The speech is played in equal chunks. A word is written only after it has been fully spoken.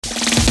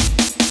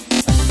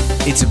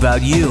It's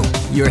about you,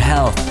 your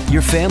health,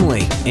 your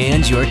family,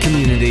 and your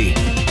community.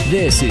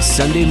 This is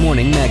Sunday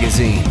Morning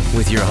Magazine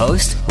with your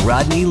host,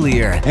 Rodney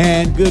Lear.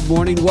 And good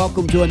morning.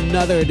 Welcome to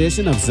another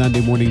edition of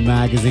Sunday Morning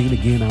Magazine.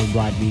 Again, I'm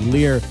Rodney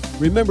Lear.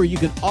 Remember, you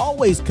can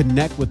always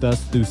connect with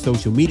us through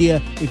social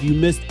media. If you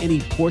missed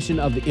any portion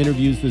of the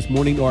interviews this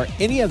morning or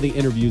any of the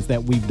interviews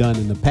that we've done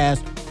in the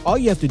past, all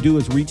you have to do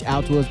is reach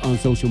out to us on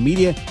social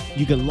media.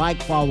 You can like,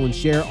 follow, and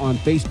share on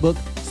Facebook,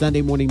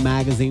 Sunday Morning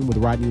Magazine with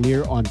Rodney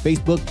Lear on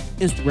Facebook,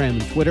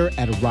 Instagram, and Twitter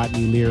at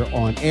Rodney Lear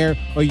on air.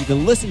 Or you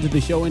can listen to the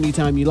show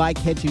anytime you like.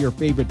 Head to your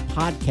favorite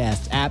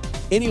podcast app,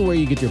 anywhere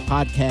you get your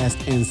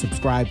podcast, and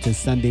subscribe to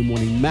Sunday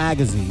Morning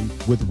Magazine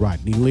with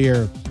Rodney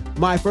Lear.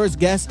 My first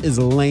guest is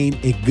Lane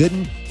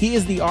Igoudin. He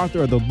is the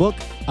author of the book,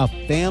 A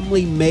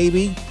Family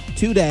Maybe,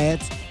 Two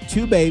Dads,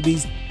 Two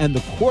Babies, and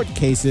the Court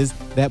Cases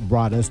That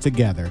Brought Us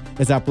Together.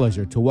 It's our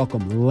pleasure to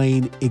welcome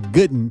Lane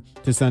Igoudin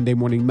to Sunday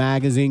Morning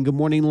Magazine. Good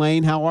morning,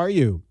 Lane. How are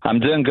you? I'm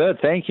doing good.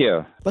 Thank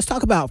you. Let's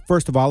talk about,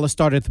 first of all, let's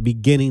start at the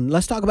beginning.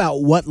 Let's talk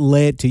about what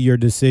led to your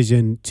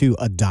decision to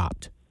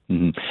adopt.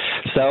 Mm-hmm.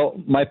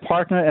 So my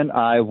partner and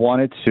I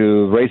wanted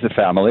to raise a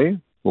family.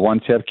 We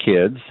wanted to have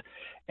kids.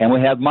 And we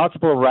had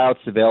multiple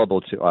routes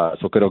available to us.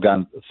 We could have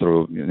gone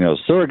through,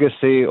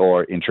 surrogacy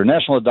or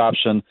international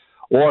adoption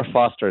or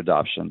foster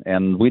adoption.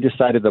 And we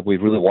decided that we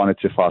really wanted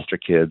to foster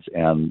kids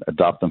and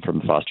adopt them from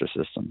the foster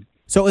system.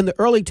 So in the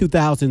early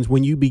 2000s,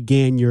 when you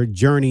began your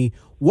journey,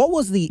 what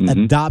was the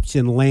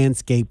adoption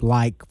landscape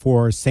like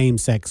for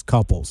same-sex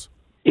couples?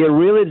 It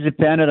really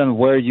depended on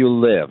where you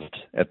lived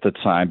at the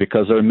time,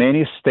 because there are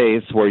many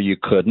states where you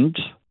couldn't.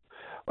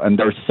 And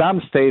there are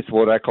some states,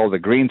 what I call the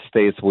green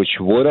states, which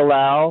would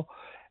allow.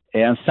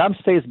 And some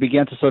states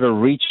began to sort of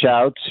reach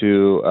out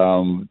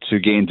to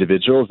gay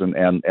individuals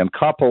and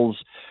couples,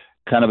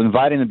 kind of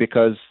inviting them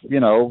because,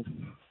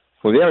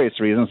 for various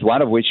reasons,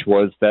 one of which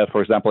was that,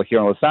 for example, here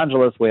in Los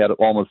Angeles, we had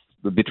almost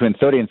between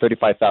 30 and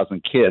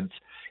 35,000 kids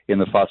in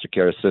the foster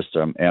care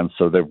system, and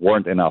so there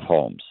weren't enough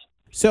homes.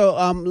 So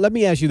let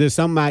me ask you this.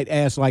 Some might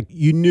ask,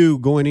 you knew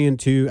going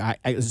into, I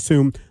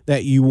assume,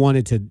 that you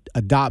wanted to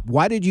adopt.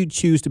 Why did you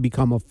choose to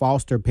become a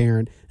foster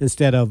parent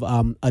instead of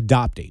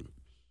adopting?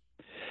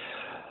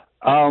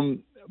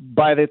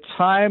 By the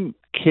time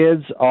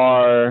kids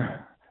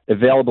are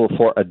available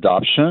for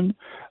adoption,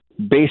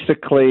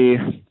 basically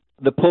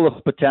the pool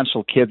of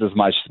potential kids is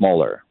much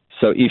smaller.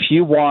 So if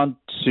you want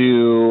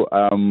to,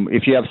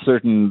 if you have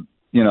certain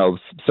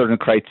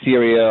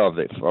criteria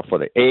for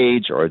the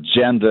age or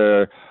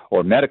gender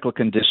or medical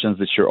conditions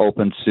that you're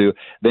open to,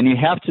 then you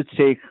have to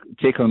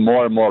take on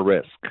more and more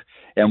risk.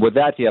 And with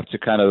that, you have to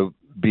kind of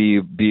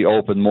be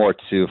open more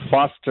to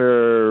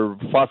foster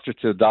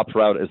to adopt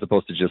route as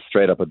opposed to just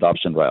straight up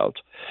adoption route.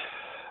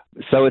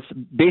 So it's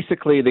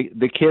basically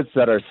the kids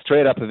that are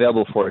straight up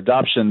available for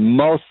adoption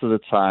most of the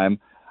time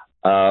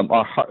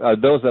are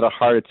those that are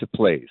harder to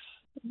place.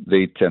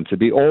 They tend to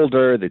be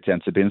older. They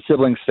tend to be in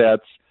sibling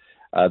sets.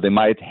 They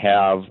might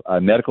have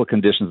medical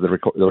conditions that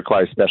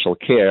require special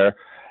care.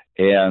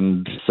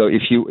 And so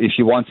if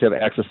you want to have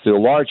access to a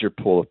larger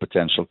pool of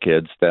potential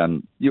kids,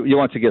 then you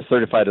want to get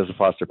certified as a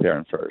foster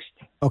parent first.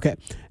 Okay.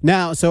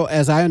 Now, so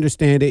as I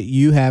understand it,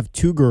 you have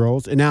two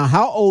girls. And now,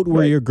 how old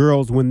were your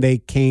girls when they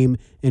came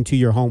into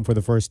your home for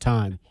the first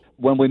time?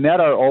 When we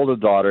met our older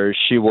daughter,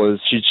 she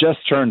just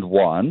turned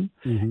 1,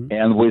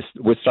 and we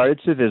started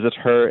to visit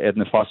her in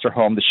the foster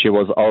home that she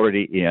was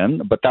already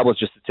in, but that was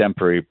just a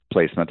temporary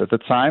placement at the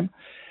time.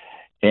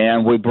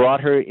 And we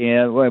brought her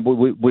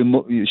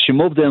in. She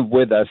moved in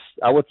with us,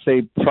 I would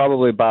say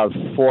probably about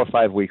 4 or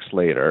 5 weeks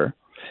later.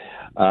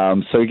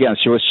 So again,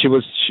 she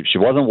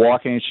wasn't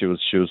walking. She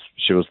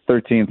was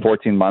 13,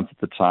 14 months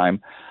at the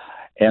time.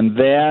 And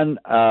then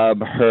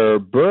her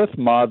birth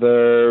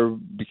mother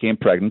became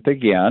pregnant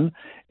again,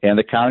 and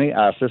the county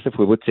asked us if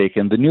we would take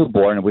in the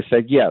newborn, and we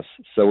said yes.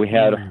 So we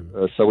had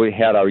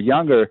our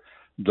younger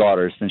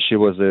daughter since she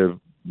was a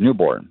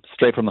newborn,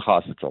 straight from the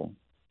hospital.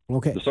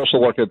 Okay. The social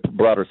worker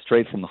brought her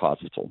straight from the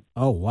hospital.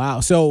 Oh,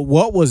 wow. So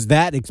what was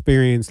that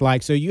experience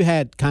like? So you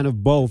had kind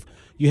of both.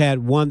 You had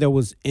one that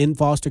was in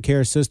foster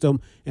care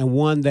system and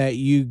one that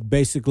you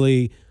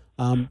basically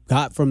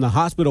got from the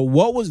hospital.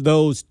 What was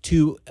those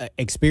two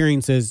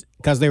experiences?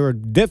 Because they were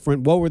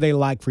different. What were they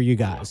like for you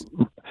guys?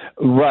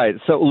 Right.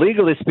 So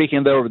legally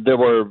speaking,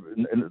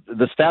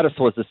 the status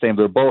was the same.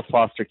 They were both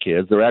foster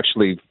kids. They're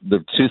actually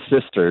the two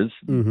sisters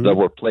that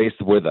were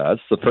placed with us.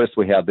 So first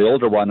we had the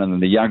older one, and then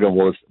the younger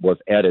was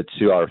added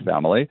to our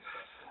family,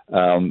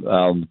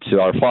 to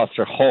our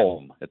foster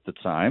home at the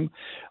time.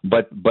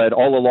 But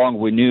all along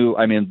we knew.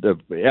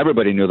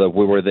 Everybody knew that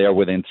we were there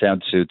with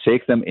intent to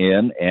take them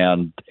in,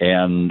 and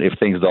if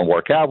things don't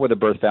work out with the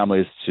birth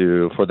families,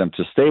 for them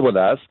to stay with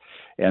us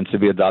and to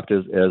be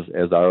adopted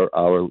as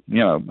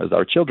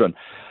our children.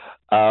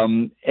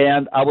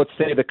 And I would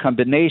say the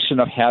combination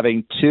of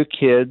having two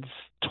kids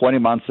 20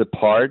 months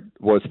apart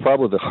was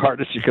probably the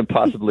hardest you can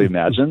possibly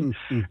imagine,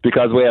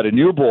 because we had a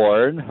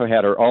newborn who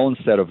had her own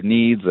set of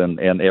needs and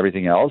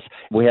everything else.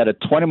 We had a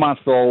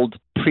 20-month-old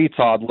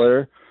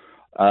pre-toddler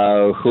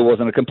who was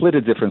on a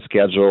completely different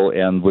schedule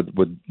and with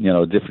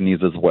different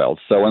needs as well.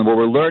 So, and we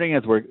were learning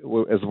as we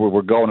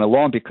were going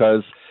along,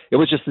 because it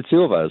was just the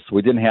two of us.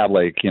 We didn't have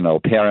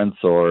parents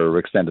or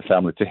extended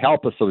family to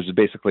help us. So it was just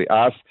basically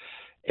us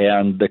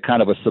and the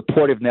kind of a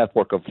supportive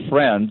network of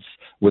friends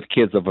with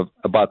kids of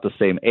about the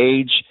same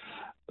age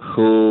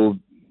who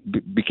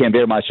became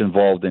very much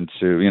involved in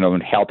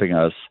helping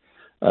us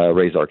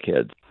raise our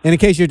kids. And in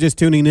case you're just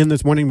tuning in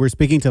this morning, we're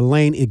speaking to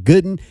Lane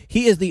Igoudin.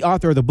 He is the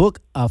author of the book,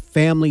 A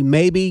Family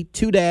Maybe,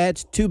 Two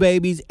Dads, Two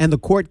Babies, and the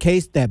Court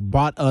Case That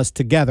Brought Us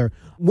Together.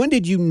 When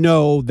did you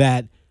know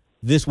that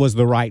this was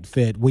the right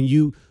fit? When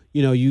you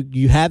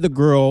had the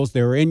girls,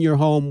 they were in your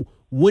home.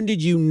 When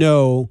did you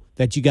know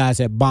that you guys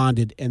had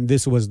bonded and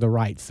this was the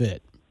right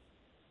fit?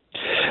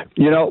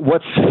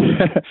 What's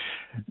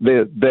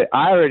the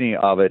irony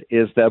of it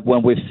is that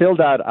when we filled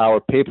out our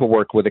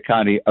paperwork with the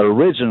county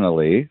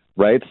originally,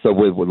 right, so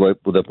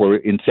that we're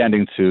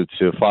intending to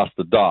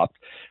foster adopt,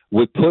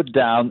 we put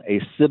down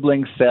a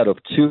sibling set of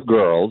two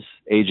girls,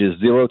 ages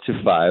 0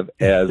 to 5,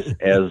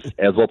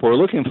 as what we're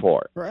looking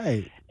for.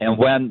 Right. And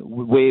when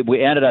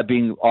we ended up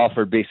being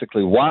offered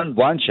basically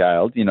one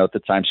child, at the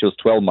time she was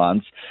 12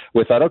 months,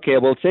 we thought, okay,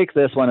 we'll take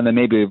this one, and then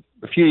maybe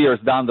a few years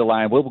down the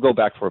line, we'll go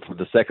back for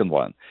the second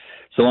one.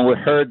 So when we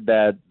heard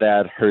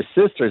that her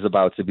sister is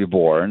about to be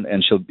born,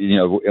 and she'll,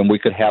 and we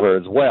could have her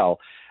as well,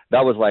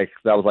 that was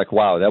like,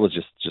 wow, that was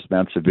just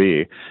meant to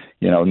be,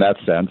 in that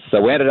sense.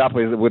 So we ended up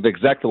with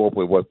exactly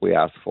what we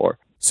asked for.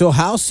 So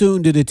how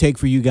soon did it take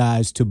for you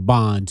guys to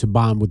bond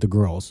with the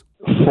girls?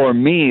 For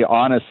me,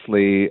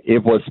 honestly,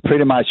 it was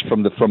pretty much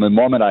from the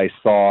moment I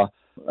saw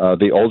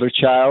the older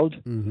child.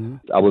 Mm-hmm.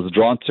 I was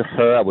drawn to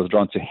her. I was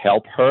drawn to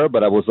help her,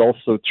 but I was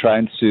also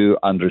trying to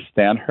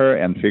understand her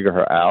and figure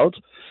her out.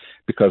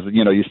 Because,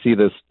 you see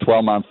this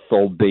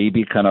 12-month-old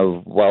baby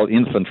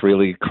infant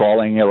really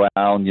crawling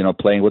around,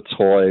 playing with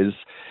toys.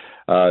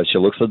 She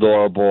looks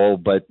adorable,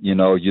 but, you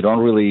don't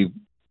really,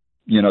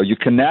 you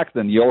connect,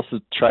 and you also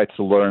try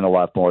to learn a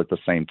lot more at the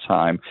same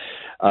time.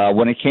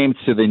 When it came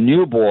to the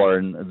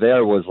newborn,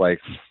 there was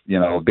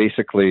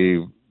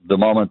basically the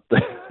moment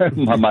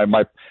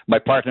my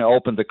partner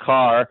opened the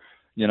car,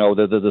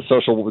 the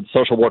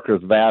social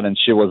worker's van, and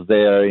she was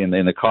there in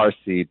the car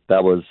seat.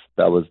 That was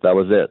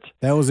it.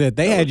 That was it.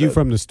 They had you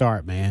from the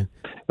start, man.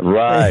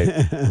 Right.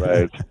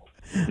 Right.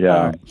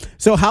 Yeah. Right.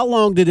 So how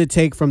long did it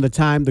take from the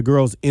time the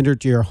girls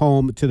entered your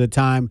home to the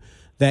time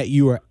that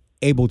you were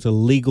able to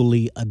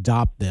legally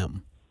adopt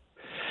them?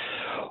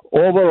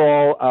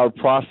 Overall, our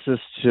process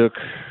took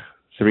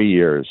 3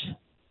 years.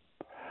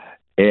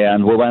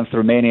 And we went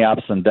through many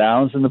ups and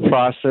downs in the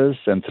process,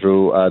 and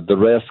through the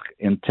risk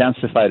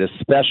intensified,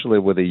 especially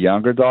with a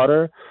younger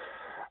daughter.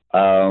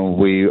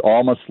 We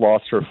almost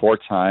lost her 4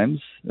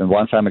 times, and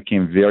one time it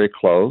came very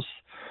close.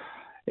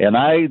 And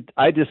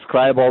I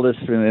describe all this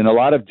in a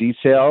lot of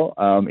detail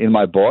in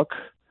my book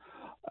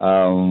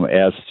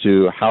as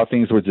to how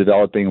things were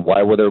developing,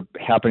 why were they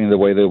happening the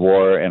way they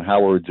were, and how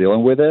we were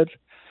dealing with it.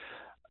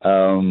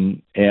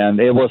 And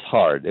it was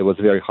hard. It was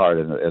very hard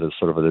at a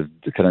sort of a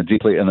kind of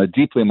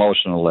deeply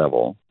emotional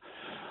level.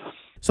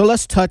 So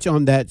let's touch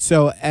on that.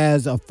 So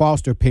as a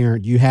foster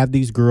parent, you have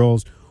these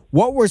girls.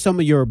 What were some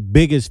of your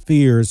biggest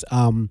fears?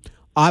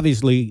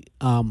 Obviously,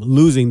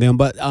 losing them,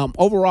 but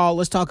overall,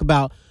 let's talk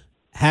about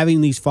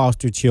having these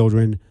foster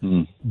children,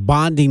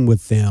 bonding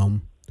with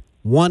them,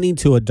 wanting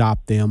to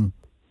adopt them.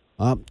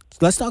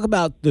 Let's talk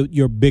about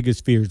your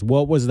biggest fears.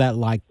 What was that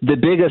like? The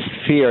biggest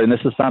fear, and this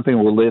is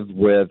something we lived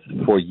with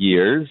for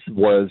years,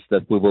 was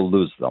that we will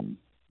lose them.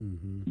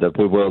 Mm-hmm. That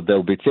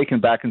they'll be taken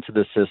back into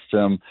the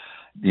system.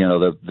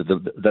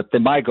 That they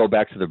might go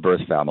back to the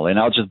birth family. And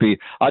I'll just be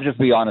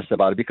honest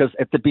about it, because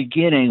at the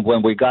beginning,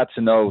 when we got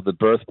to know the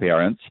birth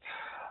parents,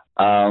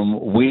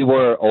 we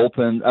were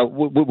open.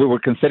 We were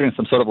considering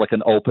some sort of like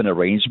an open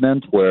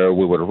arrangement where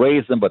we would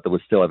raise them, but they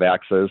would still have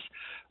access.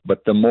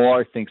 But the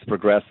more things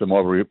progressed, the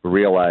more we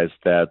realized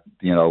that,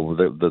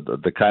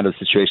 the kind of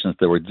situations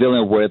they were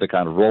dealing with, the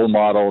kind of role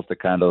models, the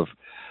kind of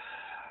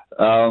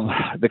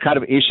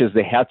issues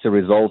they had to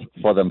resolve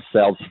for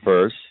themselves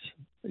first,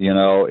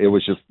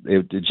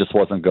 it just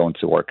wasn't going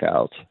to work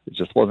out. It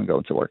just wasn't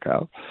going to work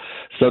out.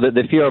 So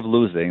the fear of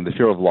losing, the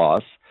fear of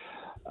loss,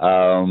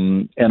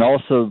 and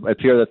also a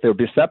fear that they'll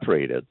be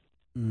separated.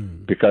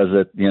 Because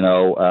in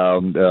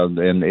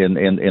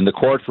the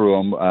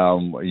courtroom,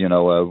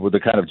 with the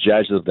kind of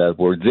judges that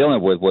we're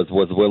dealing with was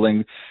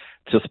willing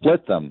to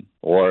split them,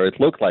 or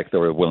it looked like they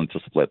were willing to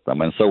split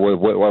them. And so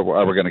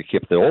are we going to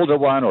keep the older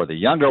one or the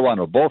younger one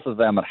or both of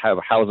them? And how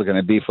is it going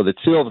to be for the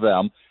two of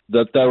them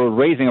that they were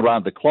raising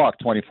around the clock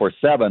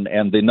 24/7,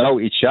 and they know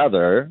each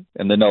other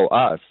and they know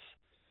us?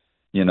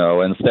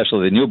 And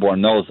especially the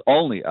newborn knows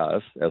only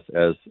us as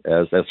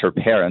her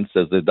parents,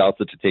 as the adults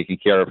that are taking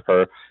care of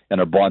her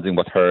and are bonding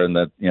with her, and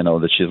that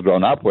that she's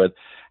grown up with.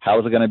 How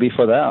is it going to be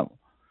for them?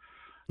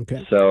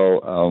 Okay.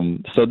 So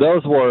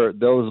those were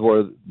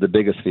the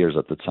biggest fears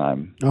at the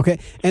time. Okay,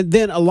 and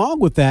then along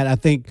with that, I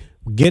think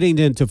getting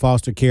into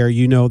foster care,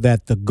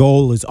 that the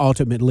goal is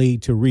ultimately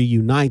to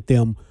reunite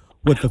them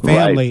with the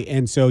family.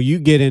 And so you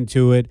get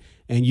into it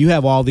and you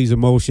have all these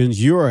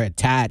emotions. You're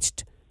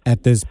attached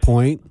at this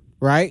point,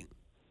 right?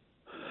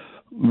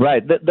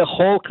 Right. The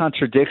whole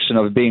contradiction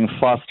of being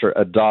foster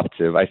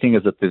adoptive, I think,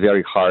 is at the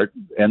very heart.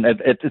 And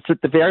it's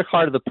at the very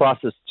heart of the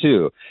process,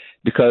 too,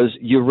 because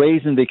you're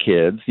raising the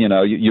kids,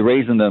 you're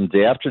raising them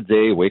day after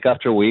day, week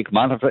after week,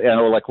 month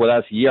after, like with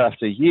us, year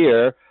after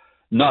year,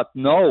 not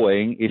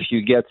knowing if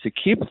you get to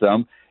keep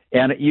them.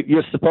 And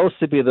you're supposed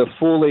to be the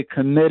fully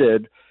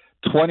committed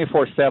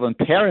 24/7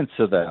 parent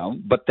to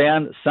them, but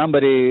then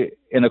somebody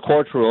in a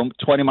courtroom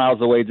 20 miles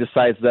away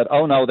decides that,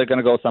 oh, no, they're going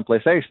to go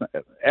someplace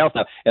else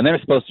now. And they're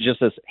supposed to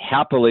just as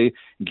happily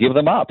give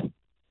them up.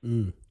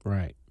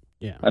 Right.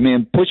 Yeah. I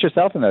mean, put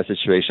yourself in that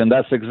situation.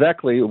 That's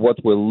exactly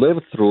what we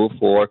lived through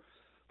for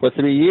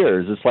 3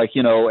 years. It's like,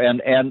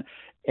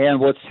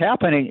 and what's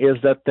happening is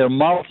that there are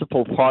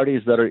multiple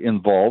parties that are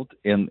involved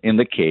in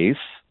the case,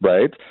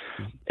 right?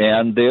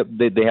 And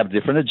they have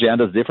different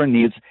agendas, different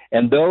needs,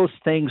 and those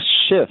things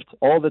shift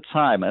all the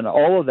time. And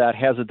all of that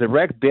has a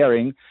direct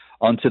bearing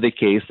onto the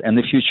case and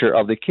the future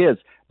of the kids,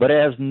 but it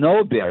has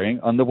no bearing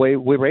on the way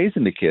we're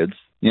raising the kids.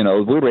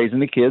 We're raising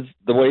the kids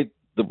the way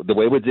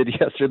we did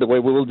yesterday, the way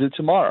we will do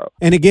tomorrow.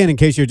 And again, in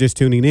case you're just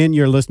tuning in,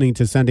 you're listening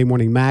to Sunday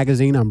Morning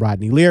Magazine. I'm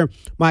Rodney Lear.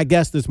 My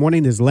guest this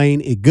morning is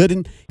Lane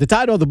Igoudin. The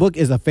title of the book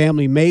is A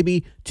Family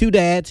Maybe, Two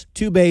Dads,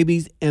 Two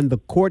Babies, and the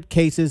Court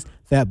Cases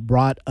That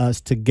Brought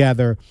Us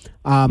Together.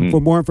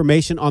 For more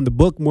information on the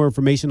book, more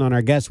information on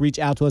our guests, reach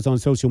out to us on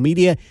social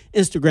media,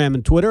 Instagram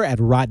and Twitter at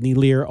Rodney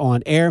Lear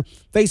on Air,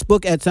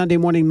 Facebook at Sunday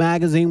Morning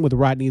Magazine with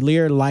Rodney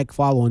Lear. Like,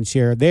 follow, and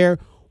share there.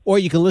 Or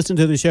you can listen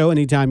to the show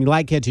anytime you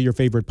like. Head to your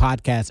favorite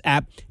podcast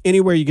app,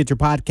 anywhere you get your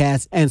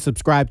podcasts, and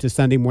subscribe to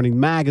Sunday Morning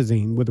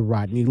Magazine with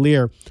Rodney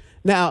Lear.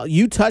 Now,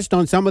 you touched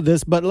on some of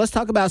this, but let's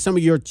talk about some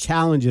of your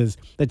challenges,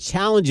 the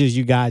challenges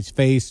you guys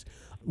faced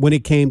when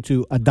it came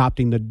to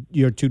adopting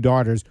your two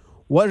daughters.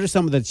 What are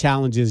some of the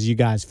challenges you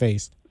guys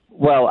faced?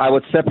 Well, I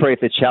would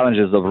separate the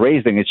challenges of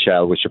raising a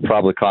child, which are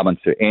probably common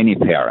to any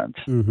parent.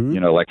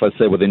 Like let's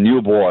say with a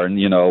newborn,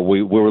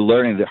 we were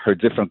learning her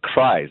different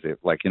cries.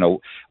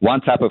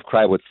 One type of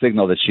cry would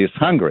signal that she is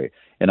hungry,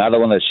 another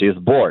one that she is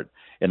bored,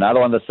 another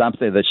one that's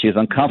something that she is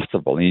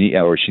uncomfortable,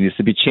 or she needs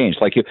to be changed.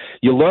 Like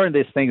you learn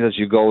these things as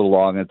you go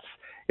along.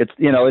 This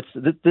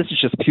is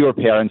just pure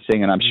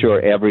parenting, and I'm sure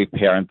every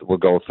parent will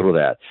go through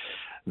that.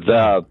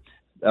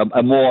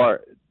 A more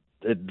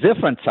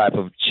different type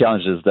of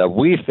challenges that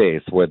we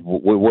face were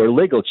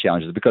legal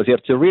challenges, because you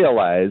have to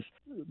realize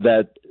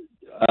that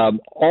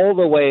all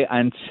the way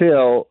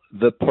until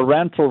the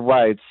parental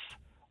rights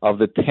of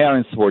the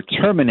parents were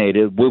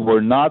terminated, we were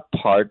not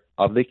part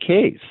of the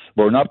case.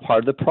 We were not part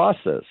of the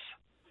process.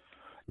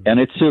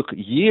 And it took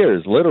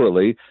years,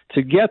 literally,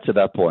 to get to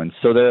that point.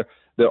 So there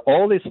are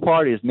all these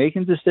parties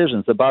making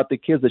decisions about the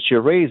kids that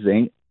you're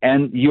raising,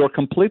 and you're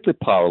completely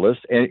powerless,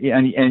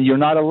 and you're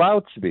not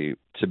allowed to be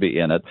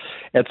in it.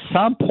 At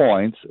some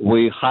point,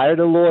 we hired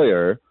a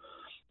lawyer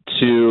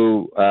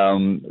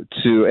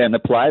and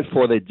applied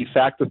for the de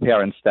facto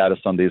parent status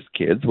on these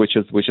kids, which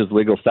is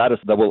legal status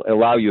that will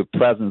allow you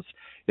presence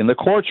in the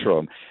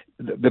courtroom.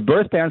 The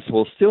birth parents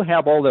will still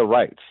have all their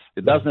rights.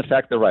 It doesn't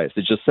affect their rights.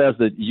 It just says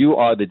that you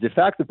are the de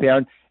facto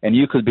parent, and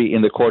you could be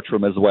in the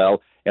courtroom as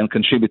well and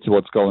contribute to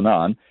what's going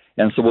on.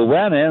 And so we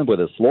went in with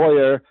this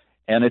lawyer,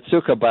 and it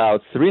took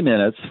about 3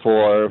 minutes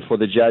for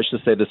the judge to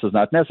say this is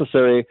not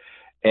necessary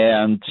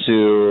and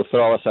to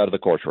throw us out of the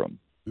courtroom.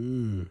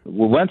 We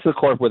went to the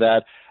court with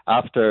that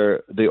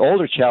after the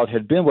older child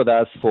had been with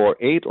us for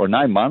 8 or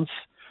 9 months,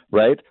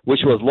 right,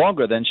 which was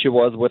longer than she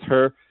was with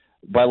her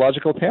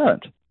biological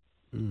parent.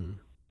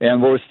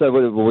 And we were told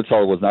it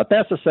was not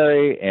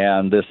necessary,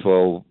 and this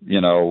will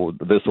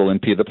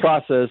impede the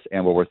process,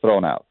 and we were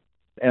thrown out.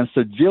 And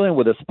so dealing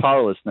with this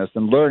powerlessness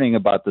and learning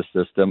about the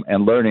system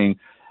and learning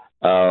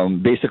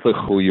basically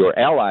who your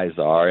allies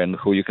are and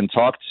who you can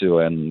talk to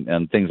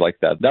and things like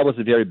that, that was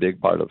a very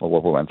big part of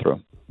what we went through.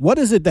 What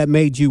is it that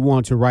made you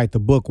want to write the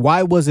book?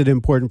 Why was it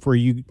important for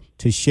you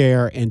to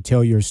share and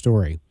tell your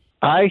story?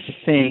 I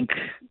think,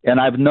 and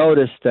I've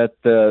noticed that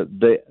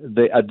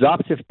the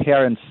adoptive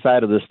parent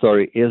side of the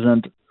story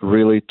isn't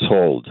really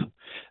told.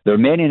 There are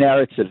many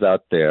narratives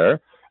out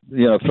there,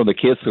 from the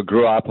kids who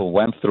grew up and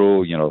went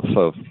through,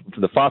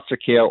 the foster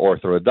care or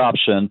through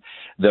adoption.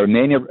 There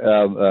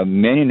are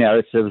many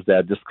narratives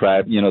that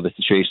describe, the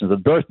situations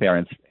that birth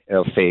parents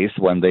face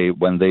when they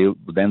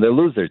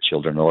lose their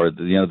children, or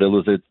they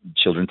lose their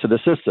children to the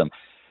system.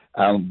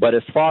 But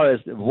as far as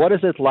what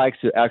is it like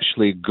to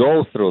actually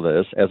go through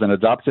this as an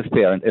adoptive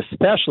parent,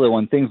 especially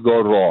when things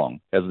go wrong,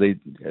 as they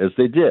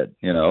did,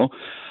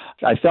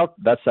 I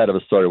felt that side of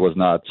the story was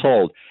not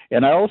told.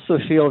 And I also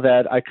feel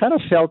that I kind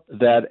of felt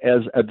that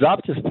as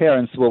adoptive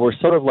parents, we were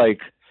sort of like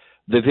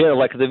the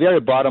very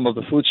bottom of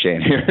the food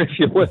chain here, if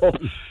you will.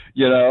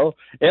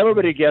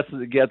 Everybody gets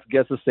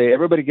to say,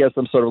 everybody gets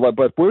some sort of,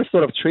 but we're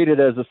sort of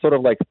treated as a sort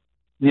of like,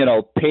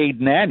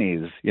 paid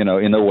nannies, in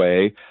a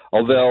way,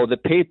 although the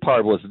paid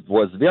part was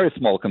very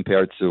small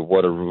compared to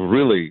what it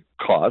really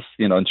costs,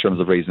 in terms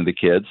of raising the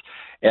kids.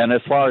 And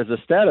as far as the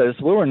status,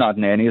 we were not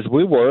nannies.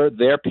 We were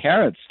their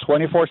parents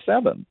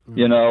 24/7,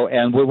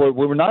 and we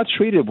were not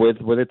treated with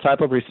the type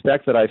of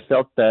respect that I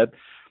felt that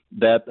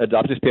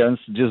adoptive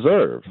parents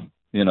deserve,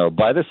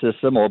 by the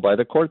system or by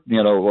the court,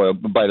 or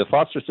by the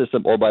foster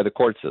system or by the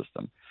court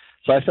system.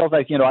 So I felt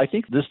like, I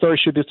think this story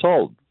should be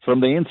told from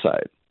the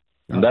inside.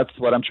 And that's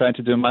what I'm trying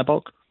to do in my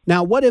book.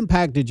 Now, what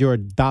impact did your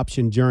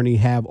adoption journey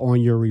have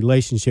on your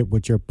relationship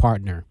with your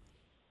partner?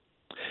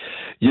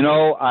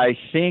 I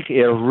think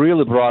it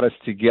really brought us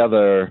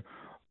together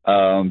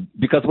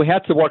because we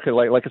had to work,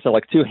 like I said,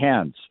 like two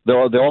hands. There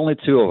are only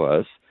two of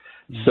us.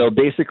 Mm-hmm. So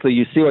basically,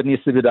 you see what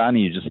needs to be done,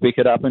 and you just pick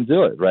it up and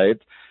do it, right?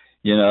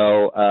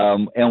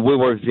 And we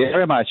were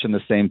very much on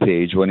the same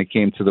page when it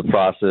came to the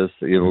process.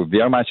 We were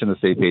very much on the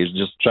same page,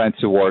 just trying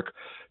to work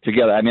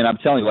together. I mean, I'm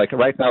telling you, like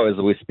right now as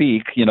we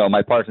speak,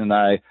 my partner and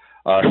I,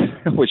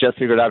 we just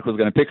figured out who's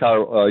going to pick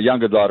our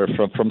younger daughter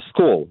from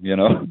school,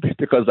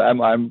 because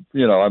I'm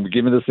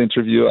giving this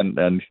interview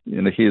and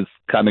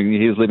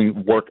he's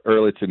leaving work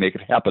early to make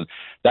it happen.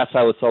 That's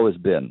how it's always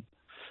been.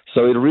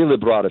 So it really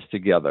brought us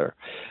together.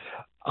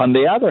 On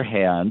the other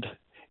hand,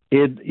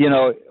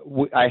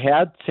 I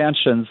had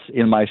tensions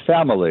in my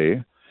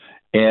family,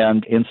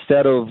 and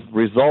instead of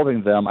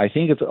resolving them, I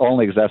think it's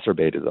only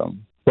exacerbated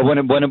them. But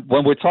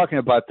when we're talking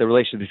about the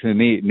relationship between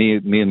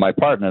me and my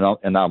partner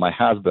and now my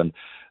husband,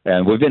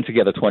 and we've been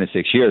together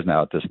 26 years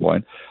now at this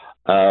point,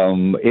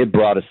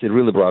 it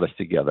really brought us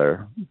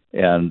together.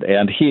 And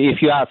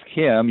if you ask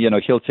him,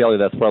 he'll tell you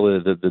that's probably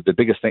the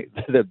biggest thing,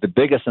 the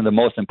biggest and the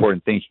most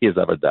important thing he has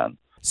ever done.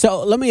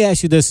 So let me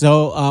ask you this.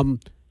 So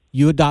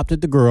you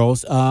adopted the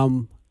girls.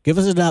 Give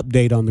us an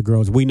update on the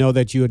girls. We know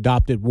that you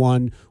adopted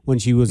one when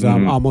she was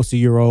almost a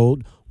year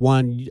old.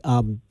 One,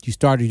 you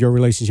started your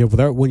relationship with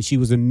her when she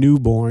was a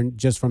newborn,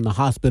 just from the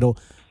hospital.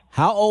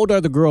 How old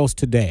are the girls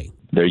today?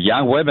 They're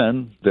young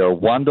women. They're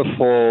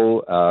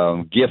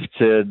wonderful,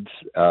 gifted,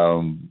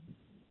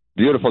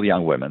 beautiful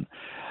young women.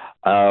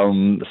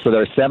 So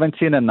they're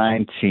 17 and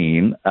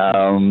 19.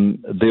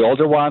 The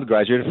older one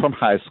graduated from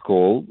high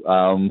school,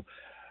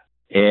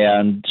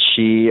 and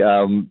she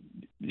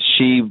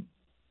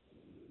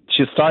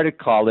started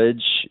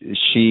college.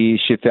 She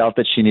felt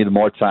that she needed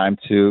more time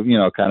to,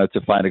 kind of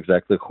to find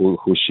exactly who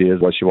she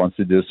is, what she wants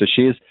to do. So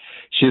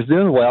she's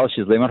doing well.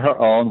 She's living on her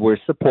own. We're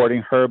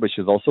supporting her, but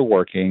she's also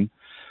working.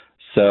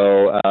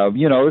 So,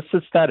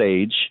 it's that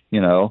age,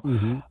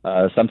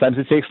 sometimes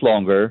it takes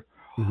longer.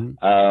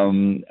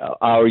 Mm-hmm.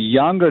 Our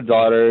younger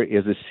daughter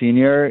is a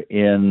senior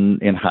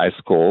in high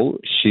school.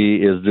 She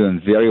is doing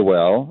very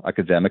well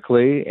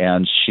academically,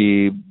 and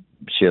she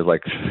has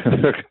like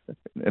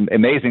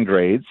amazing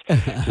grades.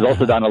 She's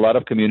also done a lot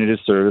of community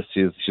service.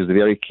 She's a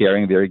very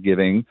caring, very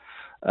giving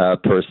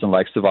person,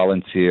 likes to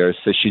volunteer.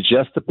 So she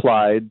just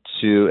applied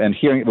to, and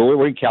here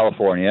we're in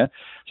California,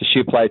 so she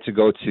applied to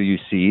go to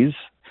UCs.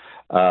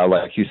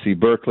 Like UC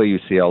Berkeley,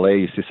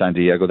 UCLA, UC San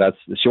Diego.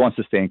 She wants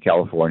to stay in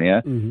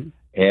California, mm-hmm.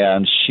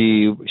 and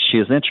she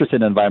is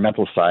interested in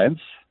environmental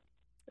science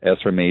as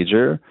her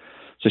major.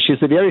 So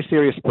she's a very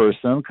serious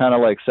person, kind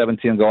of like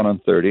 17 going on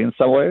 30 in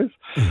some ways.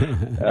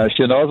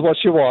 She knows what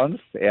she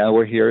wants, and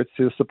we're here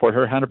to support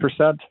her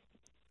 100%.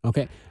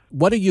 Okay.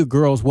 What do you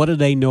girls, what do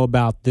they know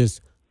about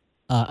this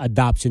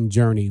adoption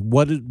journey?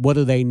 What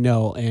do they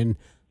know, and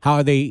how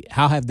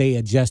have they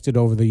adjusted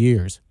over the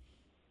years?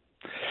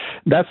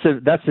 That's a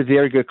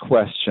very good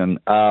question.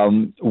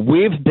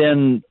 We've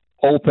been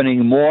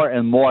opening more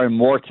and more and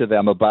more to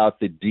them about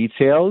the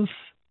details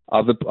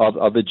of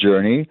the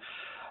journey.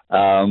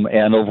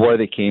 And of where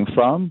they came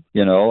from.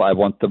 I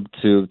want them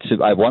to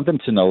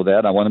know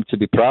that. I want them to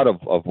be proud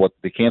of what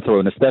they came through,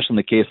 and especially in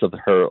the case of the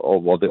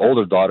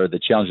older daughter, the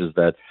challenges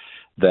that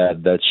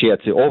she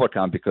had to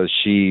overcome, because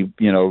she,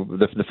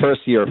 the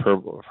first year of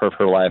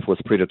her life was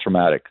pretty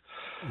traumatic,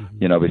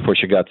 mm-hmm. Before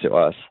she got to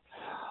us.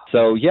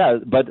 So yeah,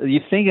 but the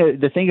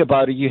thing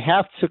about it, you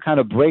have to kind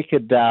of break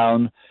it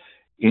down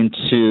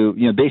into,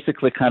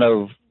 basically kind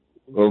of.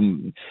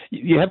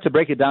 You have to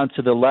break it down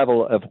to the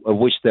level of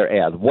which they're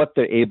at, what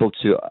they're able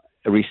to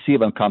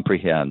receive and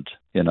comprehend,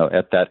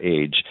 at that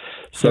age.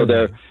 So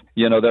there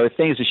are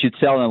things you should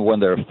tell them when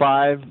they're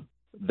 5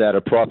 that are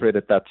appropriate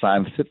at that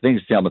time.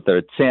 Things to tell them when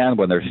they're 10,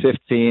 when they're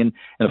 15,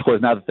 and of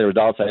course now that they're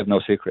adults, I have no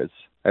secrets.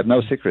 And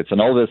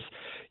all this,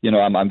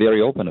 I'm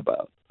very open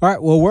about. All right.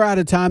 Well, we're out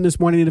of time this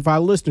morning. And if our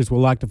listeners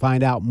would like to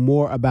find out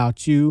more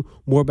about you,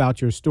 more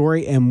about your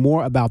story, and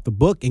more about the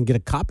book, and get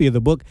a copy of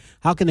the book,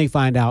 how can they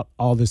find out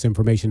all this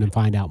information and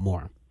find out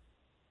more?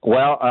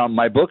 Well,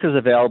 my book is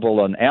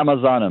available on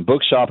Amazon and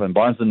Bookshop and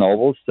Barnes &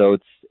 Noble, so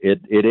it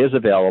is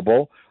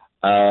available.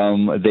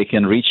 They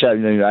can reach out.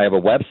 I have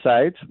a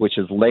website, which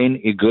is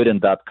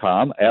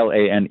laneigoudin.com,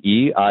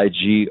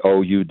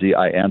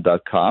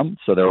 LANEIGOUDIN.com.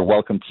 So they're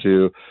welcome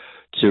to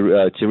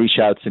reach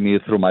out to me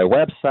through my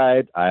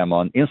website. I am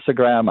on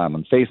Instagram. I'm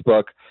on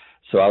Facebook.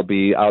 So I'll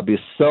be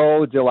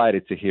so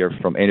delighted to hear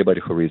from anybody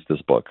who reads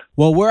this book.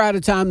 Well, we're out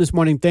of time this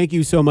morning. Thank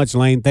you so much,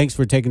 Lane. Thanks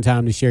for taking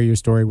time to share your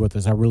story with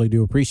us. I really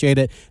do appreciate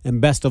it. And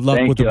best of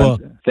luck with the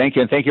book. Thank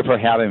you. And thank you for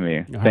having me.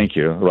 Right. Thank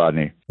you,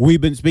 Rodney.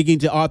 We've been speaking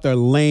to author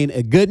Lane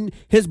Igoudin.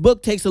 His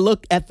book takes a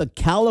look at the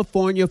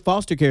California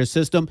foster care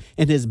system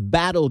and his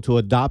battle to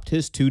adopt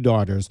his 2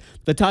 daughters.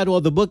 The title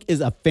of the book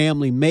is A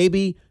Family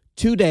Maybe,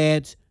 2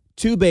 Dads,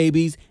 2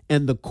 Babies,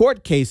 and the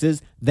Court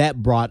Cases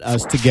That Brought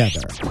Us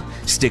Together.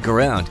 Stick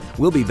around.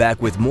 We'll be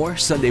back with more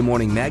Sunday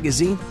Morning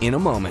Magazine in a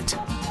moment.